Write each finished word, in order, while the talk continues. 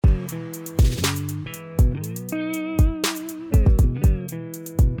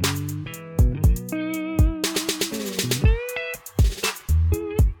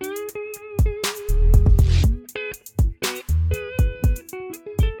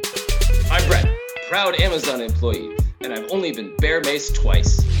proud Amazon employee, and I've only been bear maced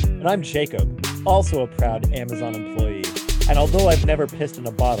twice. And I'm Jacob, also a proud Amazon employee. And although I've never pissed in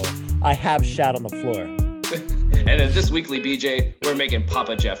a bottle, I have shat on the floor. And in this weekly BJ, we're making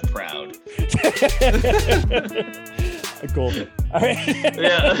Papa Jeff proud. Golden. All right.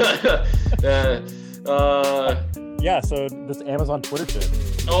 Yeah, so this Amazon Twitter shit.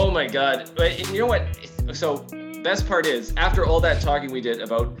 Oh my God. But you know what? So best part is, after all that talking we did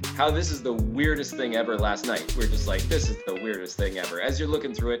about how this is the weirdest thing ever last night, we're just like, this is the weirdest thing ever. As you're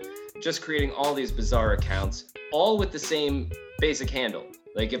looking through it, just creating all these bizarre accounts, all with the same basic handle.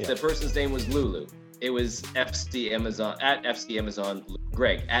 Like if the person's name was Lulu, it was FC Amazon, at FC Amazon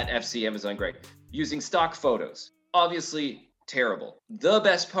Greg, at FC Amazon Greg, using stock photos. Obviously terrible. The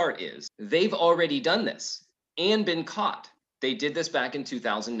best part is they've already done this and been caught. They did this back in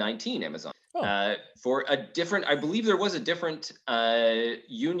 2019, Amazon. For a different, I believe there was a different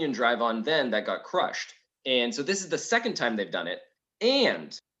union drive on then that got crushed. And so this is the second time they've done it.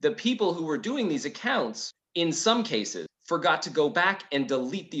 And the people who were doing these accounts, in some cases, forgot to go back and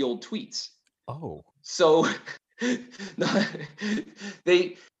delete the old tweets. Oh. So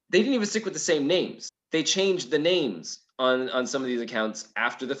they didn't even stick with the same names. They changed the names on some of these accounts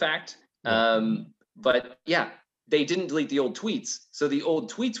after the fact. But yeah, they didn't delete the old tweets. So the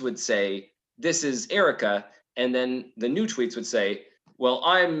old tweets would say, this is Erica. And then the new tweets would say, well,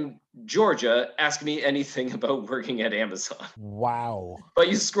 I'm Georgia. Ask me anything about working at Amazon. Wow. But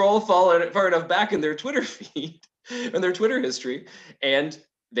you scroll far enough back in their Twitter feed and their Twitter history, and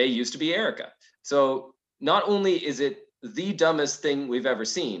they used to be Erica. So not only is it the dumbest thing we've ever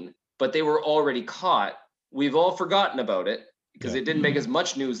seen, but they were already caught. We've all forgotten about it because it didn't make as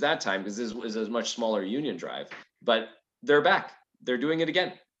much news that time because this was a much smaller union drive. But they're back. They're doing it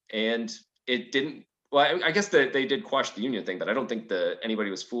again. And it didn't, well, I guess that they did quash the union thing, but I don't think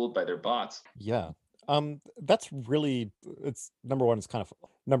anybody was fooled by their bots. Yeah. That's really, it's number one, it's kind of,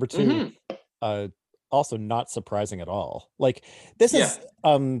 number two, also not surprising at all. Like this is,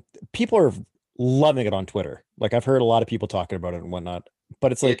 people are loving it on Twitter. Like I've heard a lot of people talking about it and whatnot,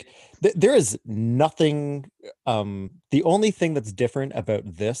 but it's like, there is nothing, the only thing that's different about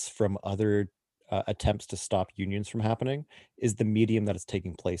this from other attempts to stop unions from happening is the medium that it's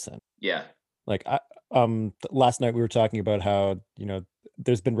taking place in. Yeah. Like last night we were talking about how,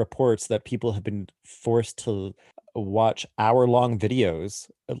 there's been reports that people have been forced to watch hour-long videos,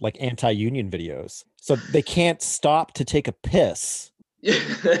 like anti-union videos. So they can't stop to take a piss,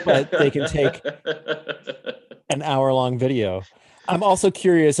 but they can take an hour-long video. I'm also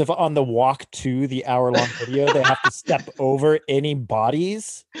curious if on the walk to the hour-long video, they have to step over any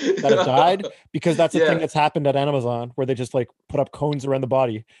bodies that have died, because that's the thing that's happened at Amazon, where they just like put up cones around the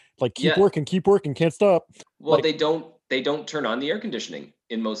body, like keep working, can't stop. Well, like, they don't turn on the air conditioning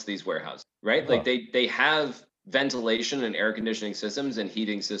in most of these warehouses, right? Like they have ventilation and air conditioning systems and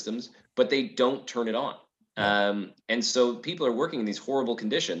heating systems, but they don't turn it on. And so people are working in these horrible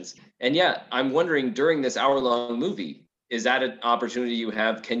conditions. And I'm wondering, during this hour-long movie, is that an opportunity you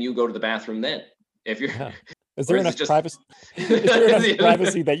have? Can you go to the bathroom then? If you're, is there enough privacy? Is there enough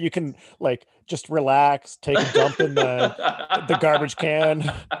privacy that you can like just relax, take a dump in the garbage can,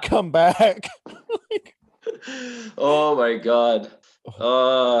 come back? Oh my God.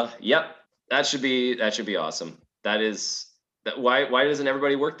 Yep. That should be awesome. Why doesn't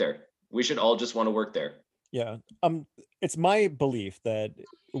everybody work there? We should all just want to work there. Yeah. It's my belief that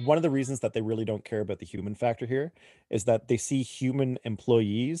one of the reasons that they really don't care about the human factor here is that they see human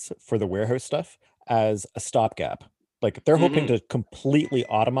employees for the warehouse stuff as a stopgap. Like they're hoping to completely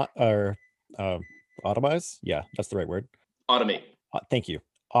automize. Yeah, that's the right word. Automate. Thank you.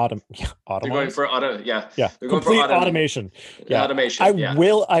 They're going for auto. Yeah. They're going complete for automation. Yeah. Automation.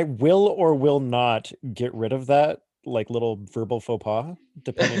 I will or will not get rid of that like little verbal faux pas,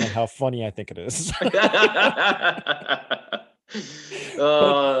 depending on how funny I think it is.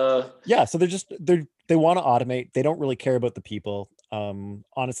 So they want to automate. They don't really care about the people.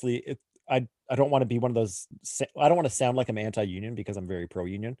 Honestly, I don't want to be one of those. I don't want to sound like I'm anti-union because I'm very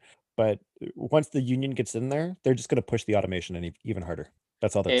pro-union. But once the union gets in there, they're just going to push the automation even harder.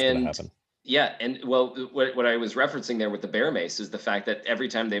 That's all that's going to happen. Yeah, and well, what I was referencing there with the bear mace is the fact that every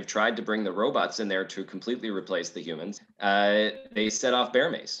time they've tried to bring the robots in there to completely replace the humans, they set off bear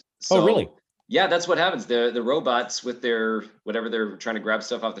mace. So, oh, really? Yeah, that's what happens. The robots with their whatever they're trying to grab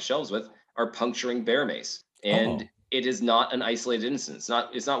stuff off the shelves with are puncturing bear mace, and it is not an isolated instance.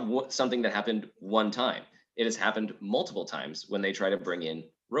 It's not something that happened one time. It has happened multiple times when they try to bring in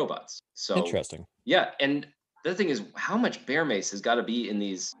robots. So interesting. Yeah, and the other thing is how much bear mace has got to be in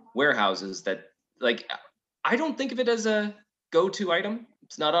these warehouses that, like, I don't think of it as a go-to item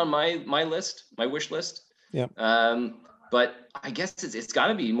It's not on my list, my wish list. Yeah. But I guess it's got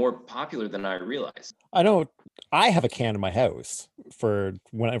to be more popular than I realized. I know I have a can in my house for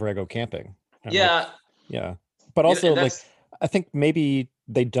whenever I go camping. And like, Yeah, yeah. But you know, also and like that's I think maybe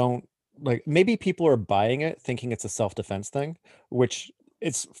they don't like maybe people are buying it thinking it's a self-defense thing, which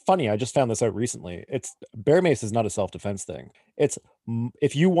it's funny. I just found this out recently. It's bear mace is not a self-defense thing. It's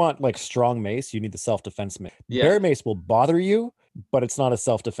if you want like strong mace, you need the self-defense mace. yeah. Bear mace will bother you, but it's not a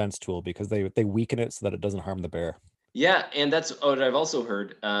self-defense tool because they weaken it so that it doesn't harm the bear. Yeah, and that's what I've also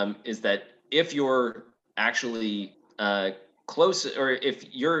heard is that if you're actually close, or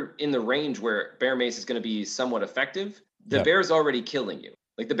if you're in the range where bear mace is going to be somewhat effective, the Yeah. bear's already killing you.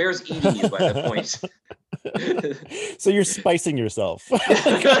 Like the bear's eating you by the point. So you're spicing yourself.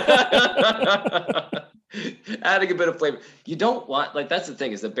 Adding a bit of flavor. You don't want, like, that's the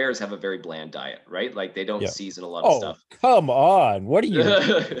thing, is the bears have a very bland diet, right? Like they don't Yeah. season a lot of Oh, stuff. come on. What are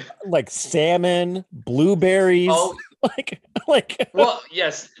you like salmon, blueberries? Oh, Like well,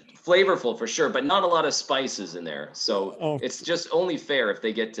 yes, flavorful for sure, but not a lot of spices in there. So oh, it's just only fair if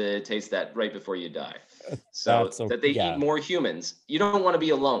they get to taste that right before you die. So that's so that they eat yeah. more humans. You don't want to be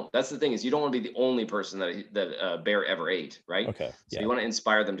alone. That's the thing, is you don't want to be the only person that a bear ever ate, right? Okay. So Yeah. you want to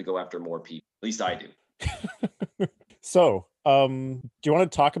inspire them to go after more people. At least I do. So, do you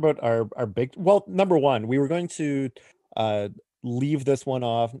want to talk about our big well, number one, we were going to uh leave this one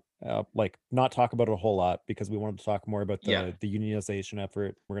off, like not talk about it a whole lot because we wanted to talk more about Yeah. the unionization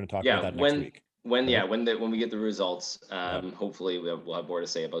effort. We're going to talk about Yeah, that next week, right? when we get the results, Yeah. hopefully we'll have more to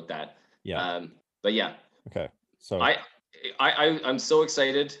say about that. Yeah. But yeah, Okay. So, I I'm so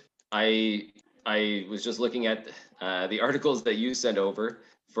excited. I I was just looking at the articles that you sent over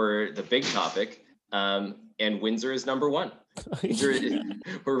for the big topic, and Windsor is number one. Windsor,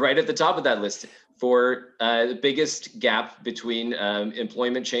 we're right at the top of that list for the biggest gap between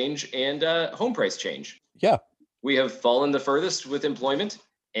employment change and home price change. yeah. We have fallen the furthest with employment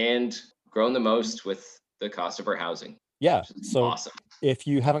and grown the most with the cost of our housing. Yeah. So Awesome. if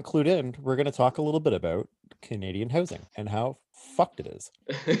you haven't clued in, we're going to talk a little bit about Canadian housing and how fucked it is.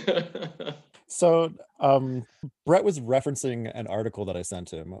 So, Brett was referencing an article that I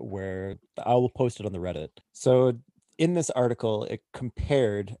sent him where I will post it on the Reddit. So, in this article, it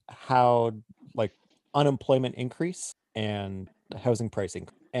compared how like unemployment increase and housing pricing.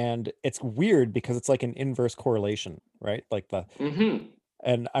 And it's weird because it's like an inverse correlation, right? Like hmm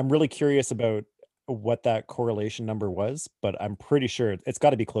and I'm really curious about what that correlation number was, but I'm pretty sure it's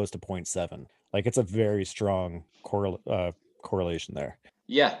got to be close to zero point 0.7. Like it's a very strong correlation there.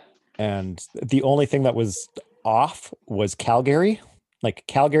 Yeah. And the only thing that was off was Calgary. Like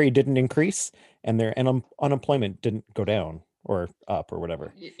Calgary didn't increase and their unemployment didn't go down or up or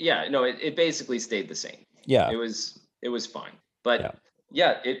whatever. Yeah. No, it basically stayed the same. Yeah. It was fine. But Yeah.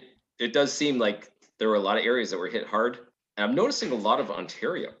 yeah, it does seem like there were a lot of areas that were hit hard. And I'm noticing a lot of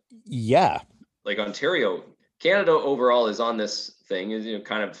Ontario. Yeah. Like Ontario, Canada overall is on this thing, is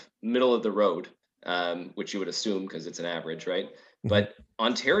kind of middle of the road, which you would assume because it's an average, right? Mhm. But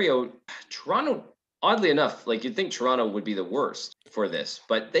Ontario, Toronto, oddly enough, like you'd think Toronto would be the worst for this,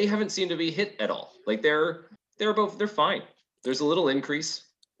 but they haven't seemed to be hit at all. Like they're fine. There's a little increase,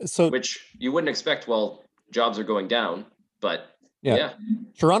 So which you wouldn't expect while jobs are going down, but yeah, yeah.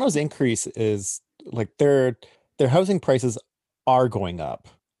 Toronto's increase is like their housing prices are going up,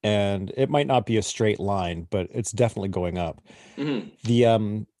 and it might not be a straight line, but it's definitely going up. hmm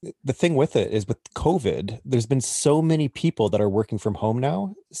The thing with it is with COVID, there's been so many people that are working from home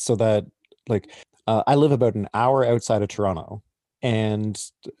now, so that like I live about an hour outside of Toronto, and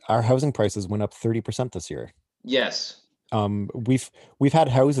our housing prices went up 30% this year. Yes. We've had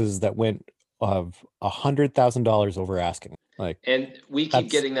houses that went of $100,000 over asking. Like And we keep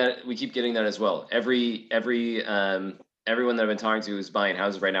that's getting that. We keep getting that as well. Everyone that I've been talking to who's buying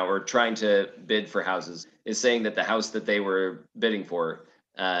houses right now or trying to bid for houses is saying that the house that they were bidding for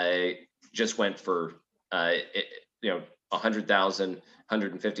just went for it, 100,000,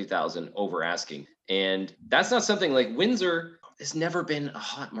 150,000 over asking, and that's not something like Windsor has never been a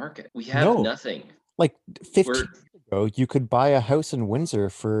hot market. We have no, nothing. like We're 15 years ago, you could buy a house in Windsor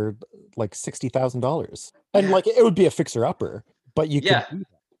for like $60,000. And yeah like it would be a fixer upper, but you could yeah. do that,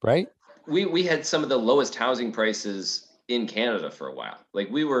 right? We had some of the lowest housing prices in Canada for a while. Like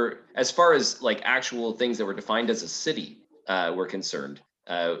we were, as far as like actual things that were defined as a city were concerned,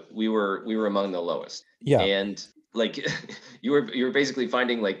 we were among the lowest. Yeah. And like you were basically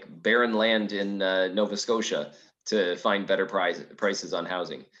finding like barren land in Nova Scotia to find better prices on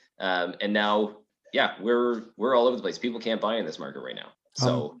housing. And now, yeah, we're all over the place. People can't buy in this market right now.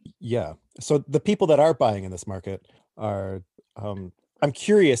 So Yeah. So the people that are buying in this market are I'm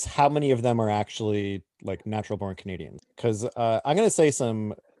curious how many of them are actually like natural born Canadians. Because I'm going to say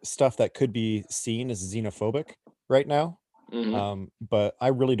some stuff that could be seen as xenophobic right now. Hmm. But I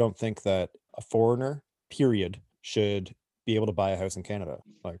really don't think that a foreigner, period, should be able to buy a house in Canada.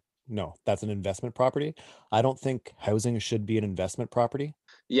 Like, no, that's an investment property. I don't think housing should be an investment property.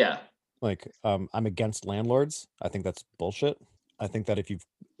 Yeah. Like, I'm against landlords. I think that's bullshit. I think that if you've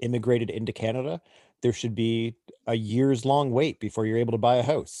immigrated into Canada, there should be a years long wait before you're able to buy a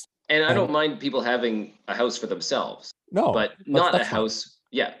house. And I And don't mind people having a house for themselves, no, but not a that's fine house.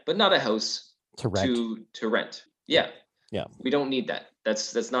 Yeah, but not a house to rent. to rent. Yeah, Yeah, yeah, we don't need that.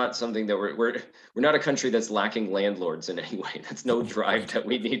 That's not something that we're not a country that's lacking landlords in any way. That's no drive right. that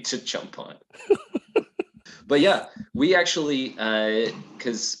we need to jump on. But yeah, we actually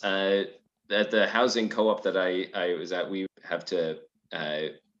because at the housing co-op that I was at, we have to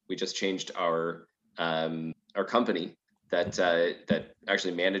we just changed our company that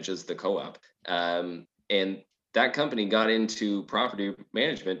actually manages the co-op, and that company got into property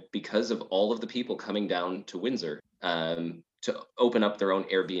management because of all of the people coming down to Windsor to open up their own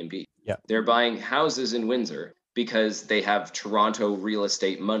Airbnb. Yeah, They're buying houses in Windsor because they have Toronto real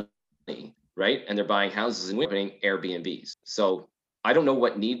estate money, right? And they're buying houses and opening Airbnbs. So I don't know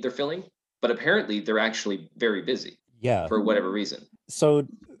what need they're filling, but apparently they're actually very busy yeah. for whatever reason. So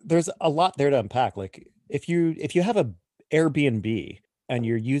there's a lot there to unpack. Like if you have a Airbnb and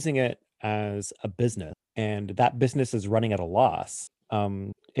you're using it as a business and that business is running at a loss,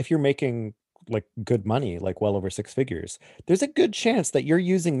 if you're making like good money, like well over six figures, there's a good chance that you're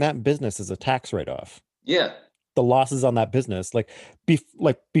using that business as a tax write-off. Yeah. The losses on that business, like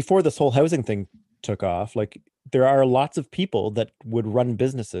before this whole housing thing took off, like there are lots of people that would run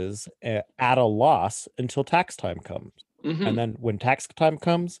businesses at a loss until tax time comes. And Hmm. then when tax time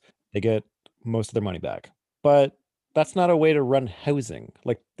comes, they get most of their money back. But that's not a way to run housing.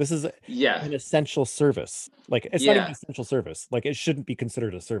 Like this is Yeah. an essential service. Like it's not even an Yeah. essential service. Like it shouldn't be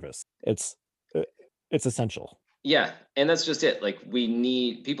considered a service. Uh, it's essential. Yeah. And that's just it. Like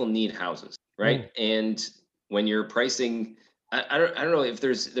people need houses, Mm, right? And when you're pricing, I don't know if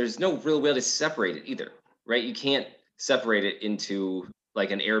there's no real way to separate it either, right? You can't separate it into like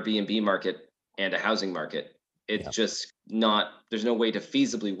an Airbnb market and a housing market. It's yeah. just not, there's no way to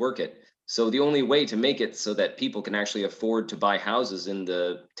feasibly work it. So the only way to make it so that people can actually afford to buy houses in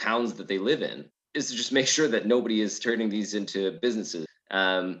the towns that they live in is to just make sure that nobody is turning these into businesses.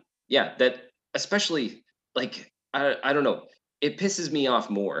 Yeah, that especially like I don't know, it pisses me off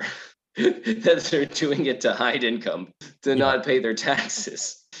more that they're doing it to hide income to Yeah. not pay their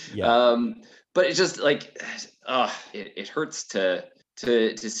taxes. Yeah. Um, but it's just like, it hurts to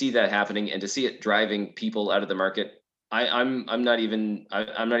see that happening and to see it driving people out of the market. I'm not even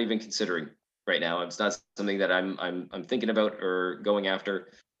considering right now. It's not something that I'm thinking about or going after.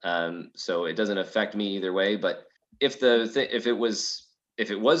 So it doesn't affect me either way. But if it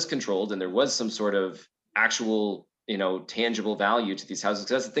was controlled and there was some sort of actual tangible value to these houses, 'cause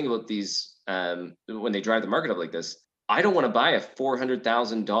that's the thing about these when they drive the market up like this. I don't want to buy a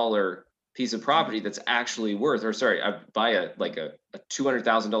 $400,000 piece of property that's actually worth, or sorry, I buy a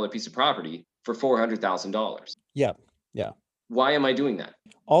 $200,000 piece of property for $400,000. Yeah. Yeah. Why am I doing that?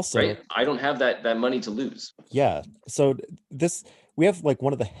 Also, Right? I don't have that money to lose. yeah. So this we have like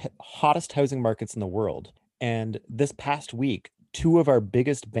one of the hottest housing markets in the world. And this past week, two of our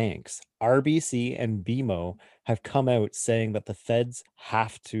biggest banks, RBC and BMO, have come out saying that the feds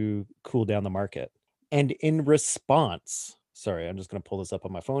have to cool down the market. And in response, sorry, I'm just going to pull this up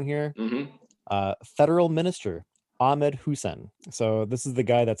on my phone here. Hmm. Federal Minister Ahmed Hussein. So this is the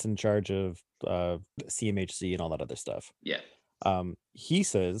guy that's in charge of CMHC and all that other stuff. Yeah. He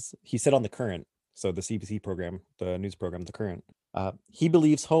said on The Current, so the CBC program, the news program, The Current, he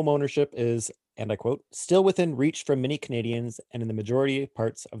believes home ownership is, and I quote, still within reach for many Canadians and in the majority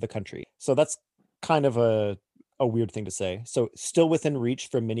parts of the country. So that's kind of a weird thing to say. So still within reach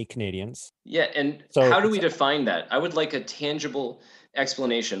for many Canadians. Yeah. And So how do it's we define that? I would like a tangible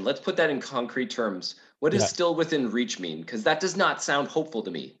explanation. Let's put that in concrete terms. What does yeah, still within reach mean? Because that does not sound hopeful to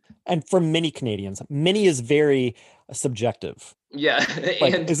me. and for many Canadians, many is very subjective. Yeah.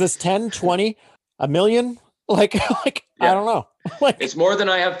 Like, And is this 10, 20, a million? Like, like I yeah, don't know. Like, it's more than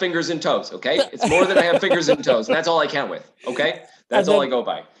I have fingers and toes. Okay. It's more than I have fingers and toes. And that's all I count with. Okay. That's and all I then go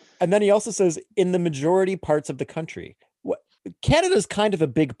by. and then he also says in the majority parts of the country. What Canada's kind of a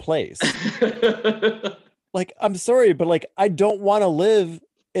big place. Like, I'm sorry, but like I don't want to live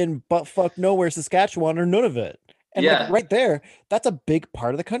in buttfuck nowhere, Saskatchewan, or none of it. And like Yeah. right there, that's a big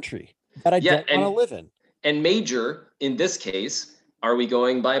part of the country that I Yeah. don't want to live in. And major in this case, are we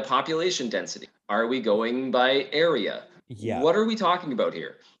going by population density? Are we going by area? Yeah. What are we talking about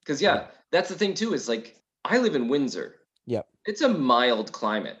here? Because Yeah. that's the thing too, is like I live in Windsor. Yep. It's a mild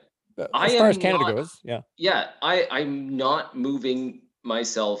climate. I As far as am Canada not, goes, yeah. I'm not moving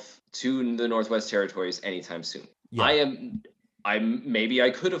myself to the Northwest Territories anytime soon. Yeah. Maybe I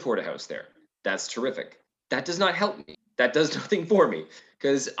could afford a house there. That's terrific. That does not help me. That does nothing for me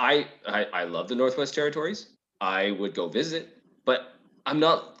because I love the Northwest Territories. I would go visit, but I'm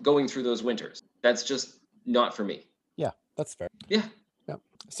not going through those winters. That's just not for me. Yeah, that's fair. Yeah. Yeah.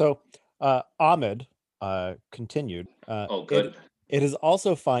 So Ahmed continued. Oh, It good. it is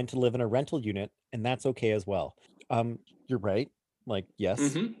also fine to live in a rental unit, and that's okay as well. You're right. Like, yes,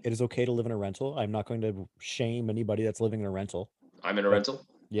 Mm-hmm. it is okay to live in a rental. I'm not going to shame anybody that's living in a rental. I'm in a But rental.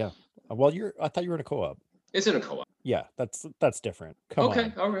 yeah. Well, I thought you were in a co-op. It's in a co-op. Yeah, that's different. Come Okay.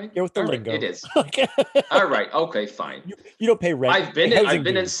 on. All right. Get with the All right. It lingo. is. Like, All right. Okay. Fine. you don't pay rent, you pay I've housing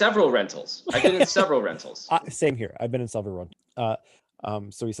been in dues. several rentals. I've been in several rentals. Same here. I've been in several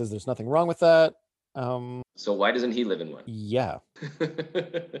rentals. So he says there's nothing wrong with that. So why doesn't he live in one? Yeah.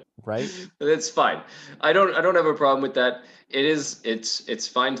 Right. That's fine. I don't have a problem with that. It's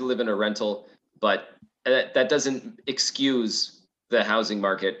fine to live in a rental, but that doesn't excuse the housing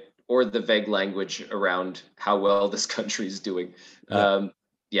market or the vague language around how well this country is doing. Yeah.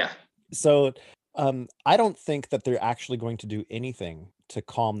 Yeah. So I don't think that they're actually going to do anything to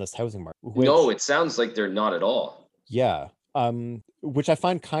calm this housing market. No, it sounds like they're not at all. Yeah. Which I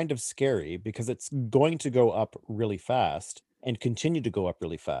find kind of scary because it's going to go up really fast and continue to go up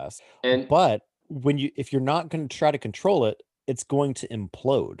really fast. And But if you're not going to try to control it, it's going to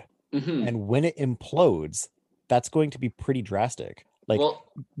implode. mhm. And when it implodes, that's going to be pretty drastic. Like, Well,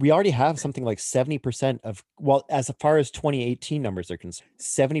 we already have something like 70% of, well, as far as 2018 numbers are concerned,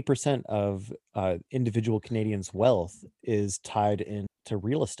 70% of individual Canadians' wealth is tied into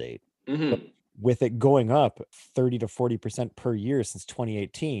real estate. mhm. With it going up 30 to 40% per year since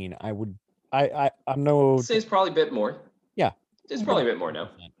 2018, I'm no, Say it's probably a bit more. yeah, It's more probably a than bit more now.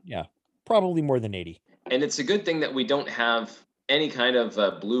 40%. Yeah, probably more than 80. And it's a good thing that we don't have any kind of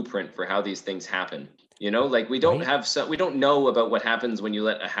blueprint for how these things happen. Like we don't Right? have we don't know about what happens when you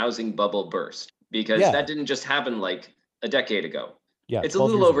let a housing bubble burst because Yeah, that didn't just happen like a decade ago. yeah, It's a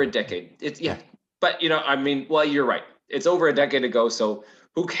 12 little years over ago. a decade. It's Yeah. but I mean, well, you're right. It's over a decade ago, so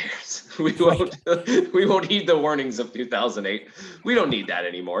who cares? We Right. won't heed the warnings of 2008. We don't need that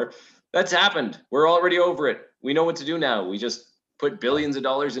anymore. That's happened. We're already over it. We know what to do now. We just put billions of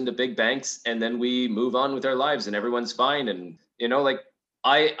dollars into big banks and then we move on with our lives and everyone's fine. And like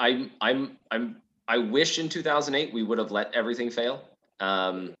I wish in 2008 we would have let everything fail.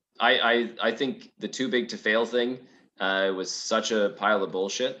 I think the too big to fail thing was such a pile of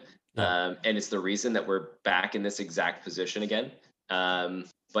bullshit. Yeah. And it's the reason that we're back in this exact position again.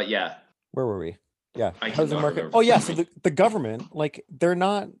 But yeah, Where were we? Yeah, I housing cannot market. remember. Oh yeah, so the government, like,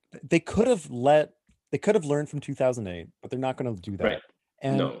 they could have learned from 2008, but they're not going to do that. Right.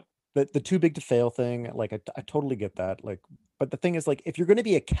 And No. the too big to fail thing, like, I totally get that. Like, but the thing is, like, if you're going to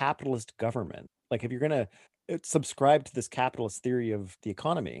be a capitalist government, like, if you're going to subscribe to this capitalist theory of the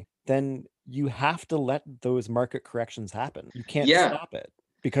economy, then you have to let those market corrections happen. You can't Yeah. stop it,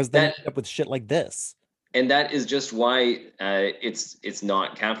 because then you That end up with shit like this. and that is just why it's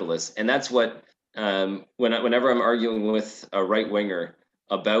not capitalist. And that's what whenever I'm arguing with a right winger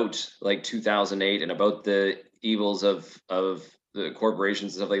about like 2008 and about the evils of the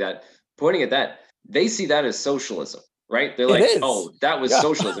corporations and stuff like that, pointing at that, they see that as socialism, right? They're It like, is. oh, that was Yeah.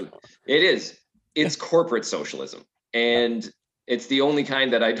 socialism. It is. It's corporate socialism, and it's the only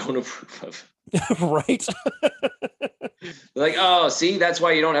kind that I don't approve of. Right. Like, oh, see, that's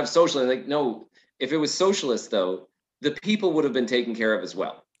why you don't have socialism. Like, no, if it was socialist, though, the people would have been taken care of as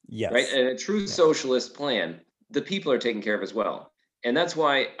well. Yes. Right. And a true socialist plan, the people are taken care of as well. And that's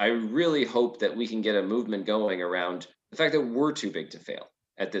why I really hope that we can get a movement going around the fact that we're too big to fail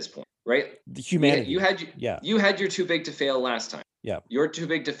at this point. Right. The humanity. You had your too big to fail last time. Yeah. Your too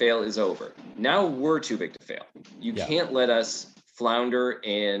big to fail is over. Now we're too big to fail. You can't let us flounder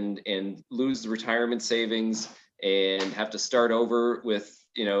and lose the retirement savings and have to start over with,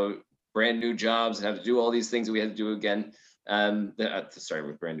 brand new jobs and have to do all these things that we had to do again. Sorry,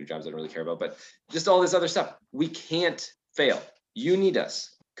 with brand new jobs, I don't really care about, but just all this other stuff. We can't fail. You need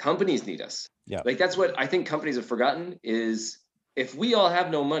us. Companies need us. Yeah. Like, that's what I think companies have forgotten is if we all have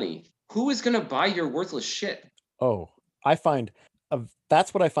no money, who is going to buy your worthless shit? Oh,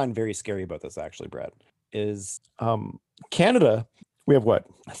 that's what I find very scary about this, actually, Brad, is Canada, we have what,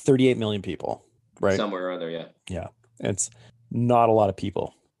 38 million people, right? Somewhere around there, yeah. Yeah. It's not a lot of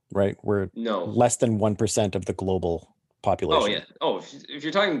people, right? We're No. less than 1% of the global population. Oh yeah. Oh, if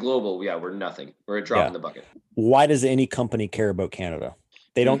you're talking global, yeah, we're nothing. We're a drop Yeah. in the bucket. Why does any company care about Canada?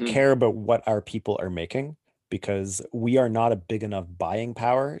 They don't Hmm. care about what our people are making because we are not a big enough buying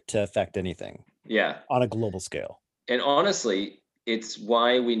power to affect anything Yeah. on a global scale. And honestly, it's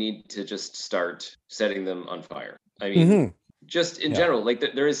why we need to just start setting them on fire. I mean, Hmm. just in Yeah. general, like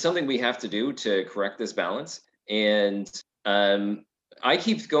there is something we have to do to correct this balance. And um, I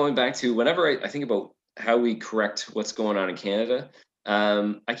keep going back to whenever I think about how we correct what's going on in Canada.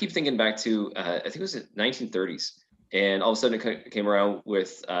 I keep thinking back to I think it was the 1930s, and all of a sudden it came around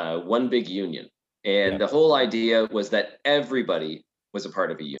with one big union, Yeah. and the whole idea was that everybody was a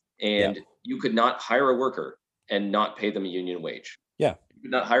part of a union, Yeah. and you could not hire a worker and not pay them a union wage. Yeah. You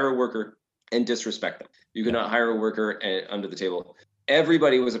could not hire a worker and disrespect them. You could Yeah. not hire a worker under the table.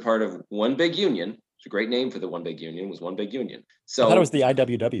 Everybody was a part of one big union. It's a great name for the one big union. Was one big union. I thought it was So the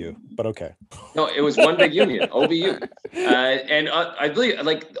IWW, but okay. no, it was one big union, OBU, and I believe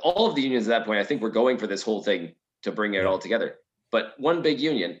like all of the unions at that point. I think we're going for this whole thing to bring it Yeah. all together. But one big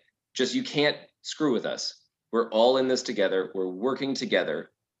union, just you can't screw with us. We're all in this together. We're working together,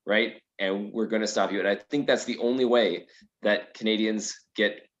 right? And we're going to stop you. And I think that's the only way that Canadians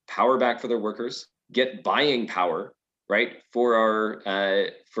get power back for their workers, get buying power, right, for our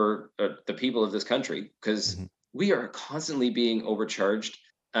the people of this country, because Hmm. we are constantly being overcharged.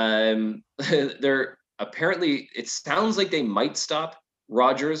 They're apparently, it sounds like they might stop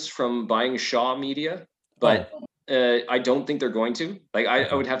Rogers from buying Shaw Media, Oh, but I don't think they're going to. Like, I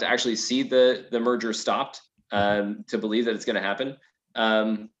okay. would have to actually see the merger stopped Hmm. to believe that it's going to happen.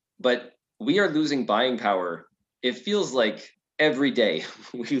 Um, but we are losing buying power. It feels like every day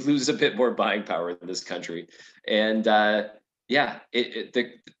we lose a bit more buying power in this country, and yeah,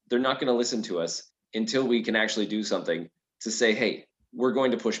 they're not going to listen to us until we can actually do something to say, hey, we're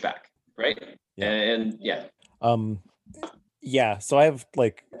going to push back, right? Yeah. And yeah, Um, yeah. So I have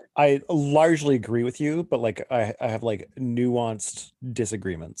like I largely agree with you, but like I have like nuanced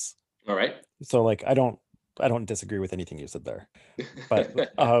disagreements. all right. So like I don't disagree with anything you said there.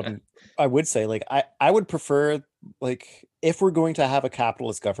 But I would say like I would prefer like if we're going to have a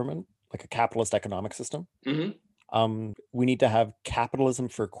capitalist government, like a capitalist economic system, Hmm. we need to have capitalism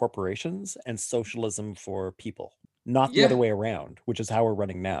for corporations and socialism for people, not the other Yeah, way around, which is how we're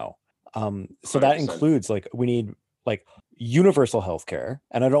running now. So that 100%. includes like we need like universal healthcare,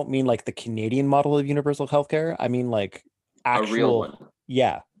 and I don't mean like the Canadian model of universal healthcare. I mean like A real actual, one,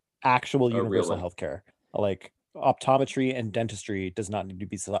 yeah, actual a real universal one. healthcare. Like optometry and dentistry does not need to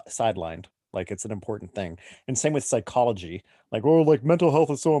be sidelined. Like it's an important thing. And same with psychology. Like, oh, like mental health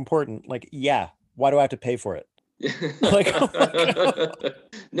is so important. Like, yeah, why do I have to pay for it? Like, oh my God.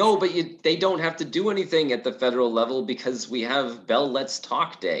 No, but they don't have to do anything at the federal level because we have Bell Let's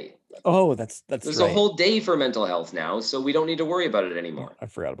Talk Day. Oh, that's There's a right. whole day for mental health now, so we don't need to worry about it anymore. I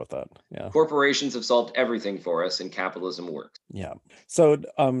forgot about that. Yeah. Corporations have solved everything for us, and capitalism works. Yeah. So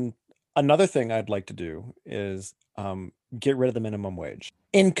another thing I'd like to do is get rid of the minimum wage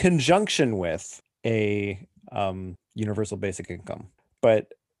in conjunction with a universal basic income.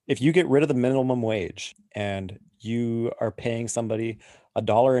 But if you get rid of the minimum wage and you are paying somebody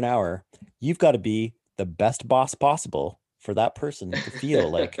 $1 an hour, you've got to be the best boss possible for that person to feel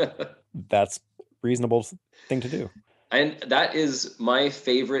like that's reasonable thing to do. And that is my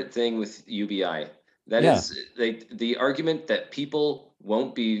favorite thing with UBI. That Yeah. is like the argument that people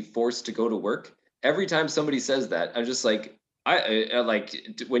won't be forced to go to work. Every time somebody says that, I'm just like, like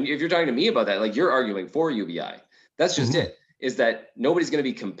when if you're talking to me about that, like you're arguing for UBI. That's just Mhm. it. Is that nobody's going to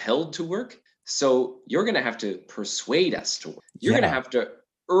be compelled to work, so you're going to have to persuade us to work. You're going to Yeah. have to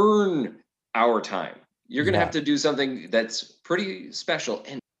earn our time. You're going to have Yeah. to do something that's pretty special.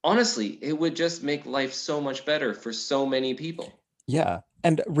 And honestly, it would just make life so much better for so many people. Yeah.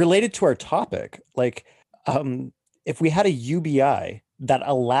 And related to our topic, like um if we had a UBI that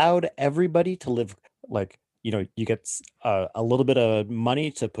allowed everybody to live like, you get a little bit of money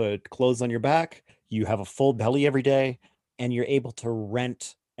to put clothes on your back, you have a full belly every day, and you're able to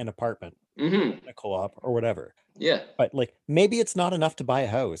rent an apartment, Hmm. a co-op or whatever. Yeah. But like maybe it's not enough to buy a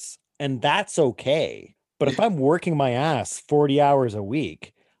house, and that's okay. But if I'm working my ass 40 hours a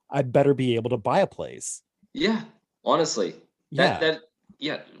week, I better be able to buy a place. Yeah. Honestly, that Yeah. that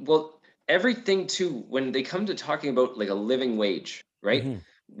yeah. Well, everything too. When they come to talking about like a living wage, right? Hmm.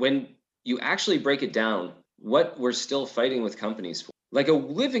 When you actually break it down, what we're still fighting with companies for, like a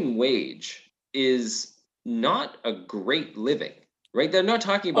living wage, is not a great living, right? They're not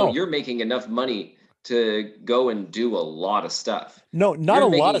talking about Oh, you're making enough money to go and do a lot of stuff. no, not a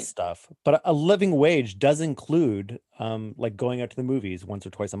You're lot of making stuff, but a living wage does include like going out to the movies once or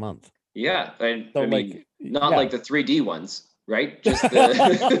twice a month. Yeah, So I mean, like, not yeah. like the 3D ones, right? Just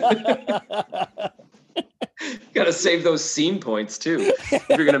the got to save those scene points too if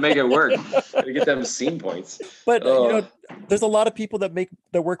you're gonna make it work. Gotta get them scene points. But Oh, there's a lot of people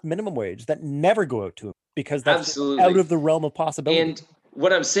that work minimum wage that never go out to it because that's just out absolutely. of the realm of possibility. And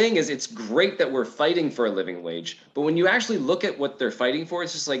what I'm saying is, it's great that we're fighting for a living wage, but when you actually look at what they're fighting for,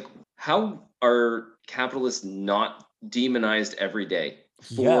 it's just like, how are capitalists not demonized every day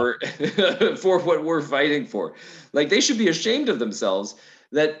Yeah. for for what we're fighting for? Like, they should be ashamed of themselves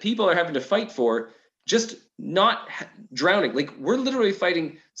that people are having to fight for just not drowning. Like, we're literally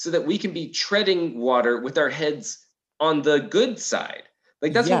fighting so that we can be treading water with our heads on the good side.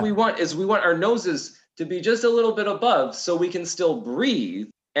 Like, that's what Yeah. we want, is we want our noses to be just a little bit above so we can still breathe.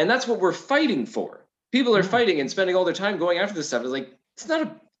 And that's what we're fighting for. People are Mm. fighting and spending all their time going after this stuff. It's like, it's not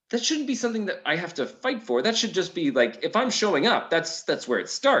a that shouldn't be something that I have to fight for. That should just be like, if I'm showing up, that's where it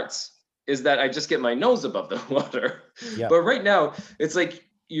starts. Is that I just get my nose above the water. Yeah. But right now, it's like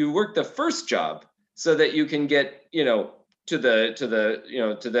you work the first job so that you can get, to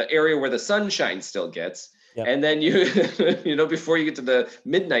the area where the sunshine still gets, Yep. and then you before you get to the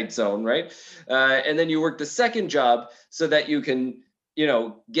midnight zone, right? And then you work the second job so that you can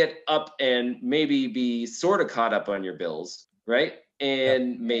get up and maybe be sort of caught up on your bills, right? Yep.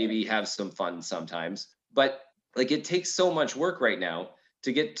 And maybe have some fun sometimes. But like, it takes so much work right now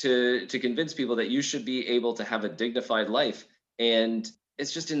to get to convince people that you should be able to have a dignified life, and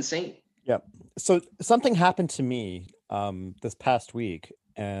it's just insane. Yep. So something happened to me this past week,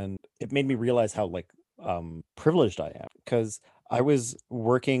 and it made me realize how like privileged I am, because I was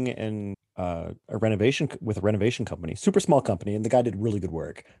working in with a renovation company, super small company, and the guy did really good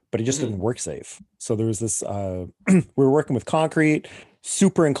work, but he just didn't Hmm. work safe. So there was this we were working with concrete,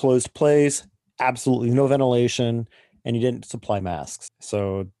 super enclosed place, absolutely no ventilation, and he didn't supply masks.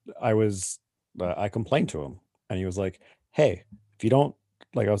 So I complained to him, and he was like, "Hey, if you don't,"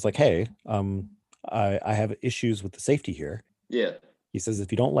 like, I was like, "Hey, I have issues with the safety here." Yeah. He says,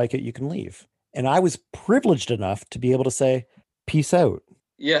 "If you don't like it, you can leave." And I was privileged enough to be able to say, "Peace out."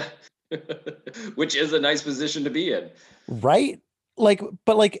 Yeah. Which is a nice position to be in. Right? Like,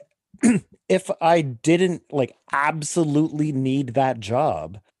 but like, if I didn't like absolutely need that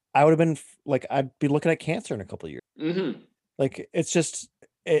job, I would have been like, I'd be looking at cancer in a couple of years. Hmm. Like, it's just,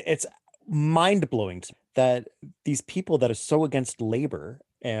 it's mind blowing that these people that are so against labor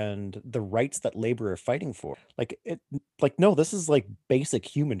and the rights that labor are fighting for, like, no, this is like basic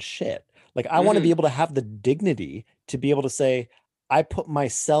human shit. Like, I want to be Hmm. able to have the dignity to be able to say, I put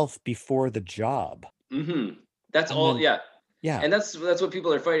myself before the job. Hmm. That's And all. then, Yeah. yeah, And that's what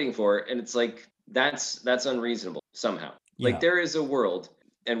people are fighting for, and it's like, that's unreasonable somehow. Like, yeah, there is a world,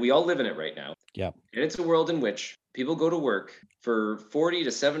 and we all live in it right now, yeah. and it's a world in which people go to work for 40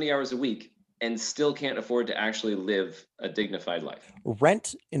 to 70 hours a week and still can't afford to actually live a dignified life.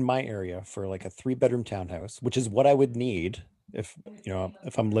 Rent in my area for like a 3 bedroom townhouse, which is what I would need if,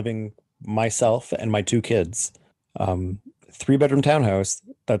 if I'm living myself and my 2 kids. Um, 3 bedroom townhouse,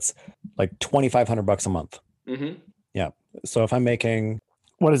 that's like $2,500 a month. Hmm. Yeah. So if I'm making,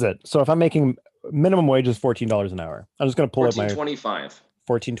 what is it? So if I'm making minimum wage is $14 an hour. I'm just gonna pull up my 14.25.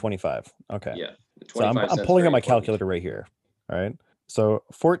 14.25. Okay. Yeah, the So I'm 25 I'm cents pulling up very my important. calculator right here. All right. So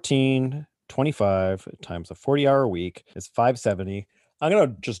 14.25 times a 40-hour week is 570. I'm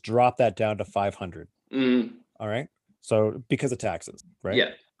gonna just drop that down to 500. Mm, All right. So because of taxes, right? yeah.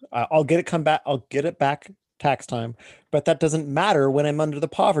 I'll get it come back. I'll get it back tax time, but that doesn't matter when I'm under the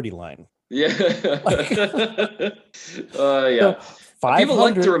poverty line. Yeah. Like, so Yeah. People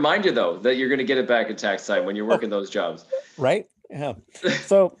like to 500. remind you, though, that you're going to get it back at tax time when you're Oh, working those jobs. right. Yeah.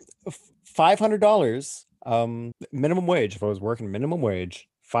 So $500 minimum wage. If I was working minimum wage,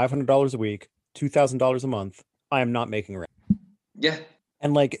 $500 a week, $2,000 a month, I am not making rent. Yeah.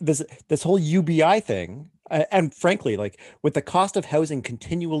 And like this whole UBI thing, and frankly, like with the cost of housing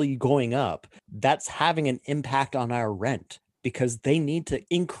continually going up, that's having an impact on our rent because they need to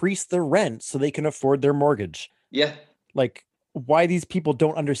increase the rent so they can afford their mortgage. Yeah. Like, why these people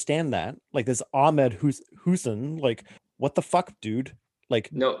don't understand that? Like this Ahmed Hussein, like, what the fuck, dude?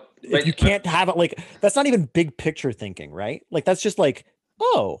 Like, No, if you can't have it, like, that's not even big picture thinking, right? Like, that's just like,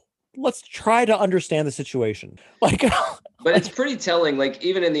 oh, let's try to understand the situation. Like, but it's like, pretty telling. Like,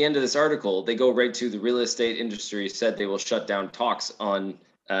 even in the end of this article, they go right to the real estate industry said they will shut down talks on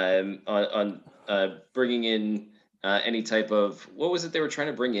bringing in any type of, what was it they were trying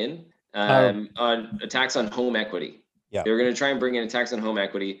to bring in, uh, on a tax on home equity. yeah. They were going to try and bring in a tax on home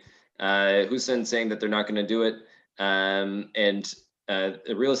equity. Hussein saying that they're not going to do it, and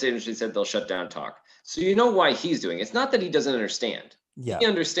the real estate industry said they'll shut down talk. So you know why he's doing it. It's not that he doesn't understand. He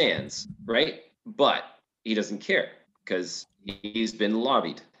understands, right? But he doesn't care because he's been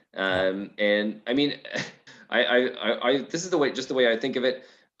lobbied. And I mean, this is just the way I think of it.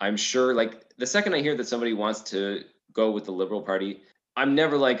 I'm sure, like, the second I hear that somebody wants to go with the Liberal Party, I'm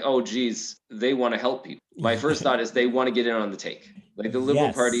never like, oh, geez, they want to help people. My first thought is they want to get in on the take. Like the Liberal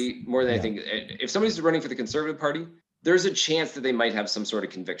Yes. Party, more than Yeah. anything, if somebody's running for the Conservative Party, there's a chance that they might have some sort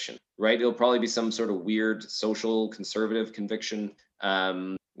of conviction, right? It'll probably be some sort of weird social conservative conviction,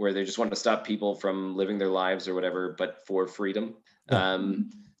 where they just want to stop people from living their lives or whatever, but for freedom. Yeah.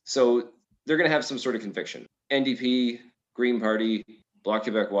 So they're going to have some sort of conviction. NDP, Green Party, Bloc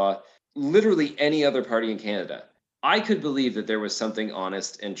Québécois, literally any other party in Canada. I could believe that there was something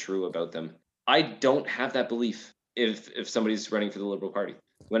honest and true about them. I don't have that belief if somebody's running for the Liberal Party.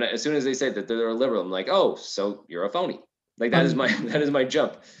 As soon as they say that they're a liberal, I'm like, oh, so you're a phony. Like that is my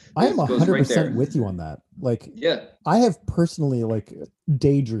jump. I am It goes right 100% there. with you on that. Like, Yeah. I have personally like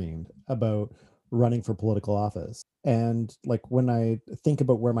daydreamed about running for political office, and like when I think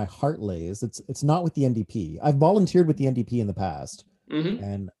about where my heart lays, it's not with the NDP. I've volunteered with the NDP in the past,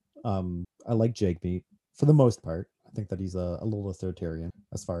 and I like Jagmeet for the most part. I think that he's a little authoritarian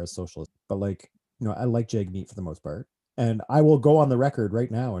as far as socialist, but like, you know, I like Jagmeet for the most part, and I will go on the record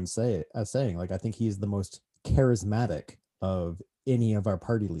right now and saying like I think he's the most charismatic of any of our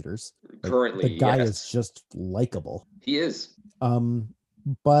party leaders. Like, Currently, the guy yes. is just likable. He is.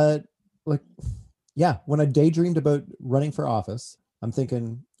 But like, yeah, when I daydreamed about running for office, I'm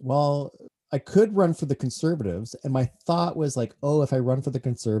thinking, well, I could run for the Conservatives, and my thought was like, oh, if I run for the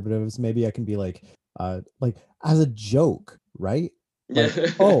Conservatives, maybe I can be like as a joke, right? Like,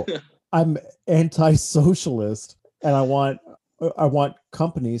 oh, I'm anti-socialist, and I want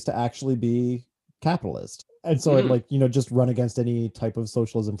companies to actually be capitalist, and so I'd like, you know, just run against any type of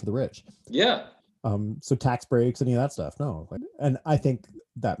socialism for the rich. Yeah. So tax breaks, any of that stuff. No, like, and I think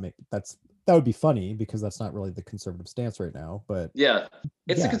that would be funny because that's not really the conservative stance right now. But yeah,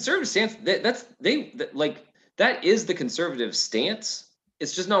 it's yeah. the conservative stance. That is the conservative stance.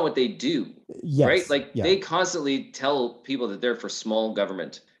 It's just not what they do, Yes, right? Like yeah. they constantly tell people that they're for small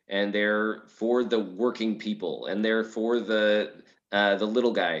government and they're for the working people and they're for the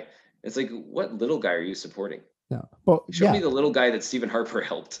little guy. It's like, what little guy are you supporting? Yeah, but Show me the little guy that Stephen Harper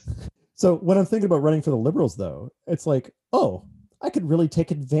helped. So when I'm thinking about running for the Liberals, though, it's like, oh, I could really take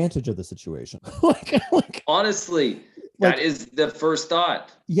advantage of the situation. like honestly, that is the first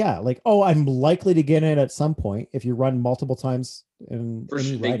thought. Yeah, like, oh, I'm likely to get in at some point if you run multiple times in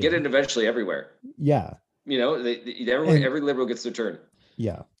any they get it eventually everywhere. Yeah, you know, every liberal gets their turn.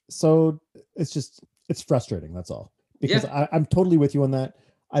 Yeah, so it's frustrating. That's all. Because I'm totally with you on that.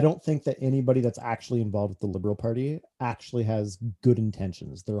 I don't think that anybody that's actually involved with the Liberal Party actually has good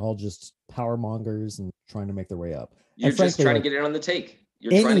intentions. They're all just power mongers and trying to make their way up. You're just trying to get in on the take.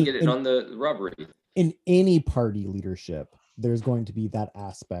 You're trying to get in on the robbery. In any party leadership, there's going to be that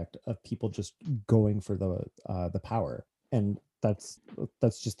aspect of people just going for the power, and that's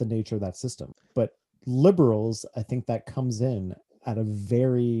just the nature of that system. But liberals, I think that comes in at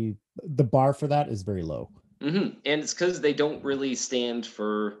the bar for that is very low. And it's because they don't really stand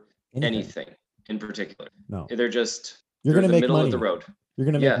for anything in particular. No, they're just you're going to make middle money. Of the road. You're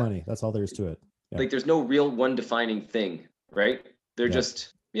going to make money. That's all there is to it. Yeah. Like there's no real one defining thing, right? They're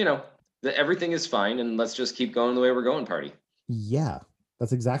just, you know, everything is fine and let's just keep going the way we're going party. Yeah,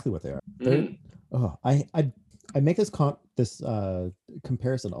 that's exactly what they are. I make this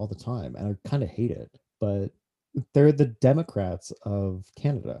comparison all the time, and I kind of hate it, but they're the Democrats of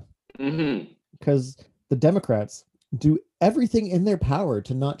Canada. Because the Democrats do everything in their power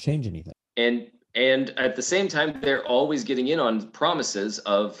to not change anything. And at the same time, they're always getting in on promises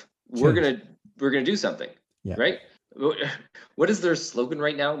of we're gonna do something. Yeah. Right? What is their slogan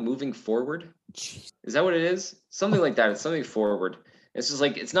right now? Moving forward? Jeez. Is that what it is? Something like that. It's something forward. It's just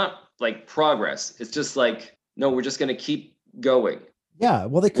like, it's not like progress. It's just like, no, we're just gonna keep going. Yeah.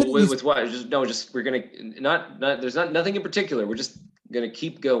 Well, they couldn't with what? We're gonna not there's nothing in particular. We're just gonna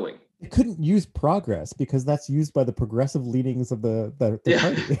keep going. They couldn't use progress because that's used by the progressive leanings of the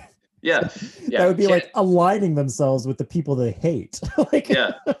party. Yeah. That would be like aligning themselves with the people they hate.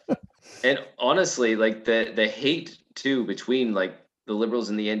 And honestly, like the hate too between like the Liberals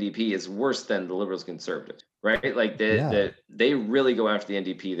and the NDP is worse than the Liberals Conservatives, right? Like they really go after the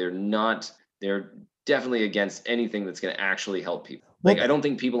NDP. They're definitely against anything that's going to actually help people. Like, I don't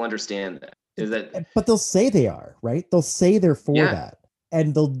think people understand that. But they'll say they are, right? They'll say they're for that,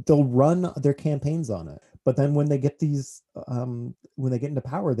 and they'll run their campaigns on it. But then when they get when they get into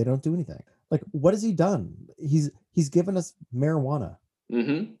power, they don't do anything. Like, what has he done? He's given us marijuana.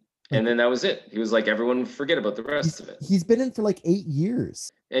 And then that was it. He was like, everyone forget about the rest of it. He's been in for like 8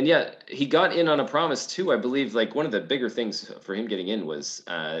 years. And yeah, he got in on a promise too. I believe like one of the bigger things for him getting in was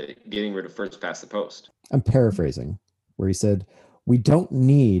getting rid of first past the post. I'm paraphrasing, where he said, "We don't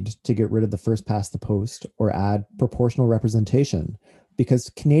need to get rid of the first past the post or add proportional representation because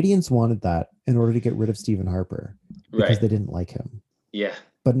Canadians wanted that in order to get rid of Stephen Harper because they didn't like him. Yeah.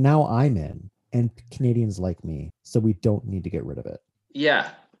 But now I'm in and Canadians like me, so we don't need to get rid of it."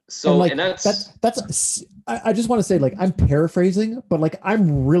 Yeah. So, and like, that's I just want to say, like, I'm paraphrasing, but like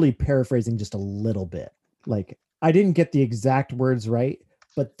I'm really paraphrasing just a little bit. Like, I didn't get the exact words right,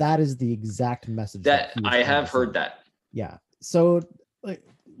 but that is the exact message that I have heard that. Yeah. So like,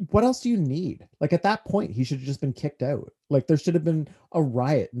 what else do you need? Like, at that point, he should have just been kicked out. Like, there should have been a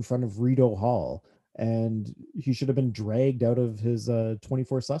riot in front of Rideau Hall and he should have been dragged out of his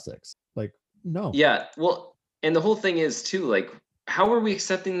 24 Sussex. Like, no. Yeah. Well, and the whole thing is too, like, how are we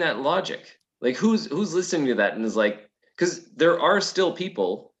accepting that logic? Like, who's listening to that and is like, because there are still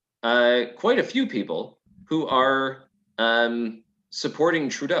people, quite a few people who are supporting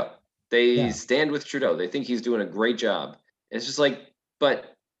Trudeau. They stand with Trudeau. They think he's doing a great job. It's just like,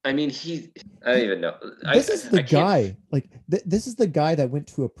 but I mean, I don't even know. This is the guy, like, this is the guy that went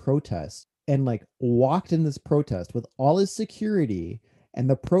to a protest and like walked in this protest with all his security, and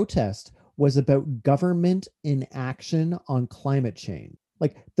the protest was about government inaction on climate change.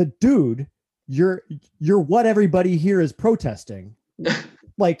 Like, the dude, you're what everybody here is protesting.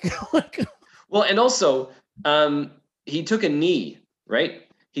 like well, and also he took a knee, right?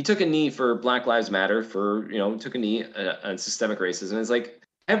 He took a knee for Black Lives Matter, for, took a knee on systemic racism. It's like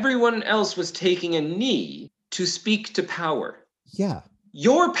everyone else was taking a knee to speak to power. Yeah.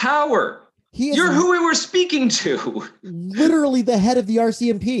 Your power. You're who we were speaking to. Literally the head of the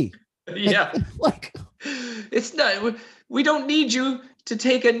RCMP. Yeah. Like, it's not, we don't need you to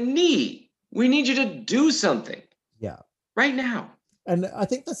take a knee. We need you to do something. Yeah. Right now. And I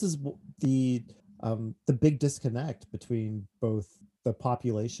think this is the big disconnect between both the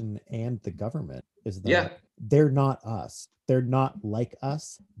population and the government is that they're not us. They're not like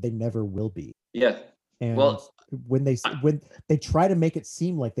us. They never will be. Yeah. And when they try to make it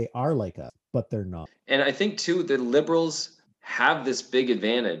seem like they are like us, but they're not. And I think too, the Liberals have this big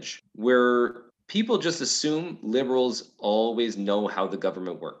advantage where people just assume Liberals always know how the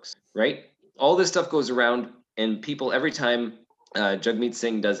government works, right? All this stuff goes around, and people, every time Jagmeet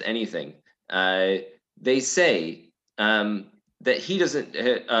Singh does anything, they say that he doesn't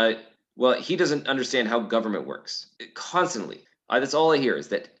he doesn't understand how government works. Constantly. That's all I hear, is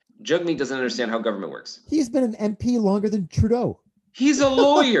that Jagmeet doesn't understand how government works. He's been an MP longer than Trudeau. He's a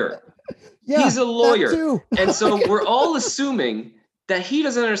lawyer. Yeah, he's a lawyer. That too. And so we're all assuming that he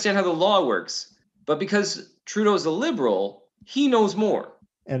doesn't understand how the law works, but because Trudeau's a Liberal, he knows more.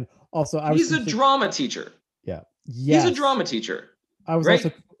 And also, he's a drama teacher. Yeah. He's a drama teacher. I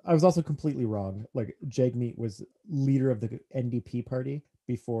was also completely wrong. Like, Jagmeet was leader of the NDP party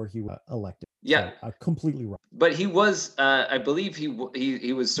before he was elected. Yeah, so, completely wrong. But he was, I believe, he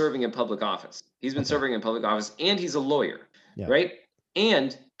was serving in public office. He's been serving in public office, and he's a lawyer, right?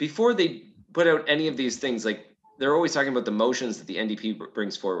 And before they put out any of these things, like, they're always talking about the motions that the NDP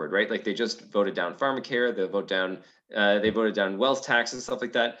brings forward, right? Like, they just voted down pharmacare, they voted down wealth tax and stuff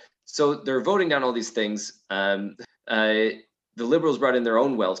like that. So they're voting down all these things. The Liberals brought in their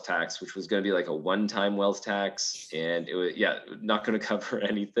own wealth tax, which was going to be like a one-time wealth tax, and it was not going to cover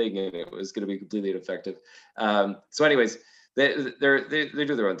anything, and it was going to be completely ineffective. So, anyways, they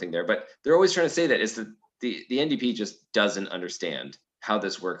do their own thing there, but they're always trying to say that it's the NDP just doesn't understand how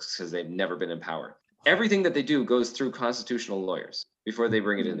this works because they've never been in power. Everything that they do goes through constitutional lawyers before they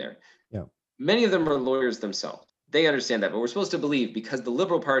bring it in there. Yeah, many of them are lawyers themselves. They understand that, but we're supposed to believe because the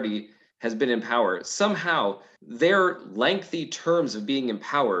Liberal Party has been in power, somehow their lengthy terms of being in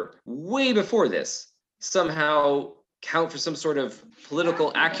power way before this somehow count for some sort of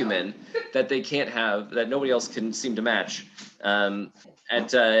political acumen that they can't have, that nobody else can seem to match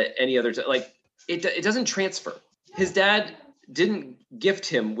at any other time. Like, it doesn't transfer. His dad didn't gift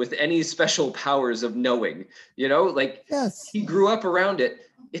him with any special powers of knowing, like, he grew up around it.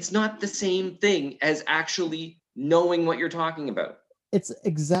 It's not the same thing as actually knowing what you're talking about. It's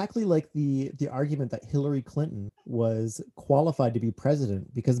exactly like the argument that Hillary Clinton was qualified to be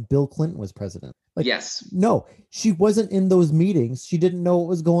president because Bill Clinton was president. Like, yes. No, she wasn't in those meetings. She didn't know what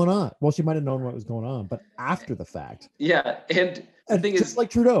was going on. Well, she might have known what was going on, but after the fact. Yeah, and the thing just is, like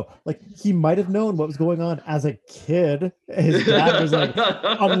Trudeau, like, he might have known what was going on as a kid. His dad was like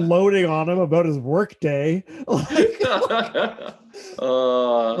unloading on him about his work day.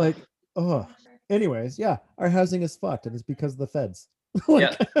 Anyways, yeah, our housing is fucked, and it's because of the feds.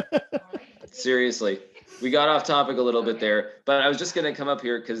 Like, Seriously. We got off topic a little bit there, but I was just going to come up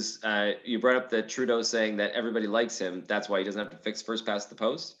here because you brought up that Trudeau saying that everybody likes him. That's why he doesn't have to fix first past the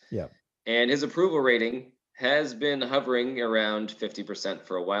post. yeah. And his approval rating has been hovering around 50%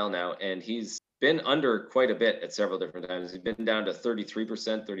 for a while now, and he's been under quite a bit at several different times. He's been down to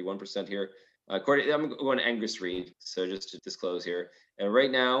 33%, 31% here. According, I'm going to Angus Reid, so just to disclose here. And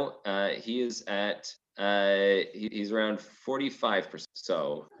right now, he is at he's around 45%.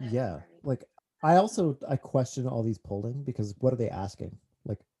 So Yeah. Like, I question all these polling because what are they asking?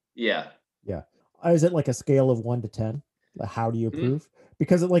 Like, yeah, yeah. Is it like a scale of 1 to 10? Like, how do you approve?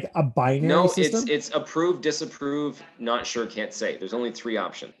 Because it's like a binary no, system. it's approve, disapprove, not sure, can't say. There's only 3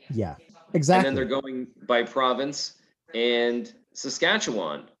 options. Yeah, And exactly. then they're going by province, and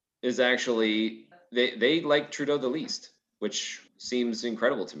Saskatchewan is actually they like Trudeau the least, which seems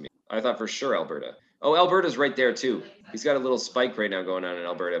incredible to me. I thought for sure Alberta. Oh, Alberta's right there too. He's got a little spike right now going on in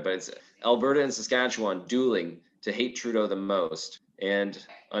Alberta, but it's Alberta and Saskatchewan dueling to hate Trudeau the most, and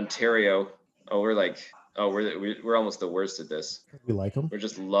Ontario. Oh, we're almost the worst at this. We like him. We're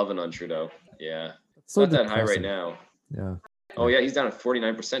just loving on Trudeau. Yeah, It's so not that high right depressing. now. Yeah. Oh yeah, he's down at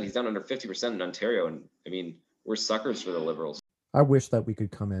 49%. He's down under 50% in Ontario, and I mean, we're suckers for the Liberals. I wish that we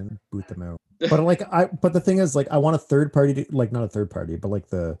could come in and boot them out. But like but the thing is, like, I want a third party to, like, not a third party, but like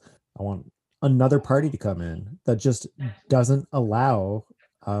I want another party to come in that just doesn't allow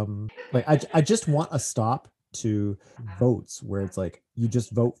like I just want a stop to votes where it's like you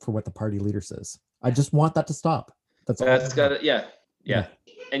just vote for what the party leader says. I just want that to stop. That's got it. Yeah.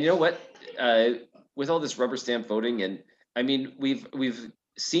 And you know what? With all this rubber stamp voting, and I mean, we've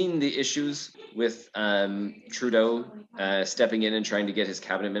seen the issues with Trudeau stepping in and trying to get his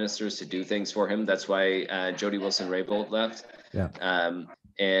cabinet ministers to do things for him. That's why Jody Wilson-Raybould left. Yeah.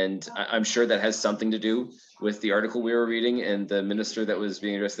 And I'm sure that has something to do with the article we were reading and the minister that was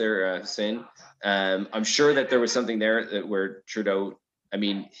being addressed there saying. I'm sure that there was something there where Trudeau, I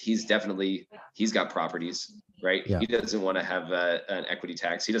mean, he's got properties, right? Yeah. He doesn't want to have an equity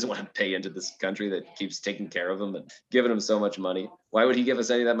tax. He doesn't want to pay into this country that keeps taking care of him and giving him so much money. Why would he give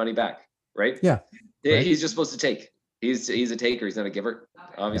us any of that money back, right? Yeah. Right. He's just supposed to take. He's a taker. He's not a giver,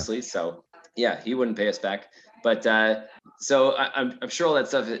 obviously. Yeah. So yeah, he wouldn't pay us back. But so I'm sure all that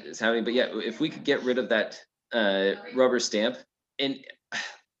stuff is happening. But yeah, if we could get rid of that rubber stamp, and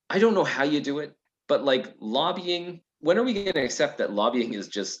I don't know how you do it, but like lobbying, when are we going to accept that lobbying is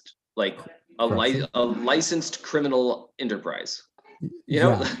just like a licensed criminal enterprise? You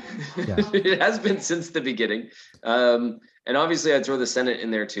know, it has been since the beginning. And obviously I'd throw the Senate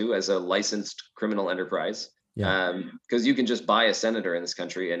in there too as a licensed criminal enterprise. Because you can just buy a senator in this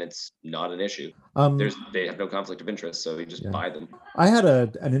country and it's not an issue. They have no conflict of interest, so you just buy them. I had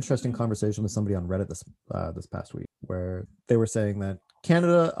an interesting conversation with somebody on Reddit this past week where they were saying that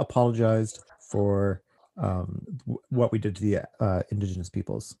Canada apologized for what we did to the Indigenous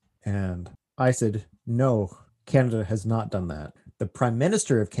peoples, and I said no, Canada has not done that. The Prime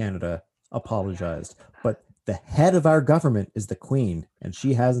Minister of Canada apologized, but the head of our government is the Queen, and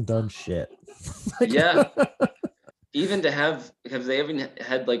she hasn't done shit. Yeah. Even to have they even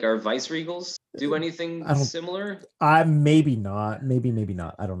had like our vice regals do anything similar? Maybe not. Maybe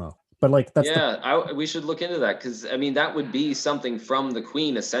not. I don't know. But like that's we should look into that, because I mean that would be something from the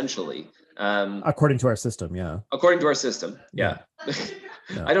Queen essentially. According to our system, yeah. According to our system, yeah.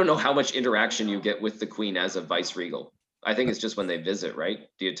 I don't know how much interaction you get with the Queen as a vice regal. I think it's just when they visit, right?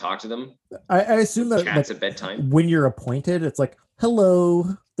 Do you talk to them? I assume that chats at bedtime. When you're appointed, it's like,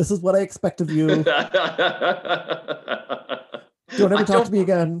 hello, this is what I expect of you. Don't ever talk to me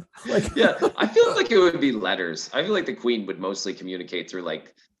again. Like, yeah, I feel like it would be letters. I feel like the Queen would mostly communicate through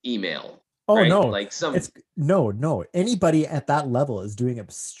like email. Oh, right? no, like no. Anybody at that level is doing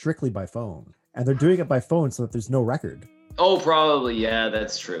it strictly by phone, and they're doing it by phone so that there's no record. Oh, probably. Yeah,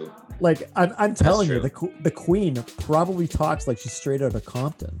 that's true. Like I'm telling you, the Queen probably talks like she's straight out of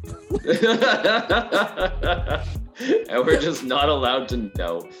Compton. And we're just not allowed to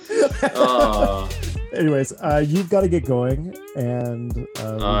know. Anyways, you've got to get going, and Did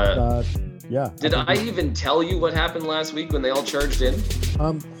I even tell you what happened last week when they all charged in?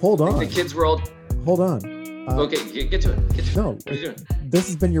 Hold on. The kids were all. Hold on. Okay, get to it. No, what are you doing? This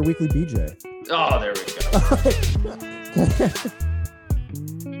has been your weekly BJ. Oh, there we go.